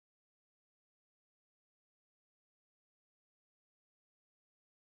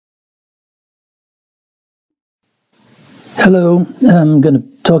Hello, I'm going to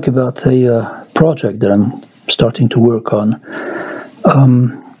talk about a project that I'm starting to work on.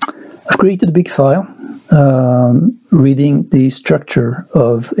 I've created a big file reading the structure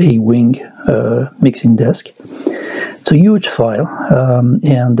of a wing mixing desk. It's a huge file,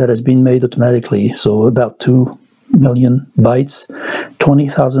 and that has been made automatically, so about 2 million bytes,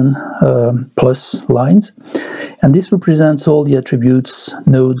 20,000 plus lines. And this represents all the attributes,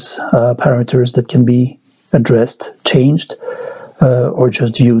 nodes, parameters that can be addressed, changed, or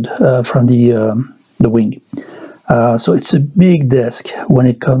just viewed from the wing. So it's a big desk when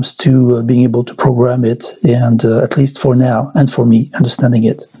it comes to being able to program it, and at least for now, and for me, understanding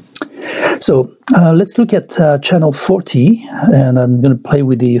it. So let's look at channel 40, and I'm going to play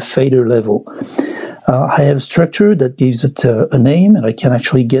with the fader level. I have a structure that gives it a name, and I can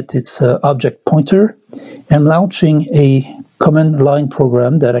actually get its object pointer. I'm launching a command line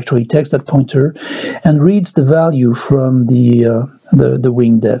program that actually takes that pointer and reads the value from the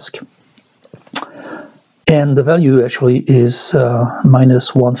wing desk. And the value actually is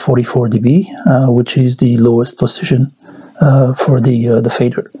minus 144 dB, which is the lowest position for the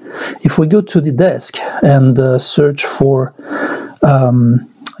fader. If we go to the desk and search for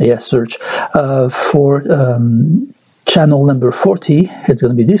channel number 40, it's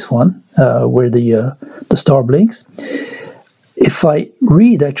going to be this one where the star blinks. If I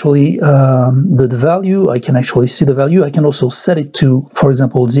read actually the value, I can actually see the value. I can also set it to, for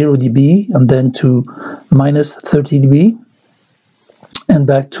example, 0 dB and then to minus 30 dB and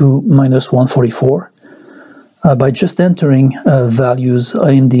back to minus 144 by just entering values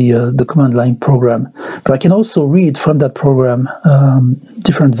in the command line program. But I can also read from that program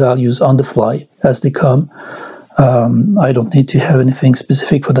different values on the fly as they come. I don't need to have anything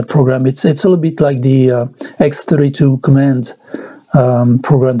specific for that program. It's a little bit like the X32 command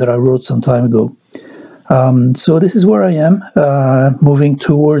program that I wrote some time ago. So this is where I am, moving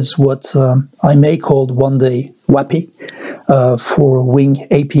towards what I may call one day wapi for Wing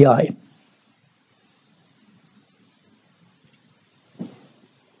API.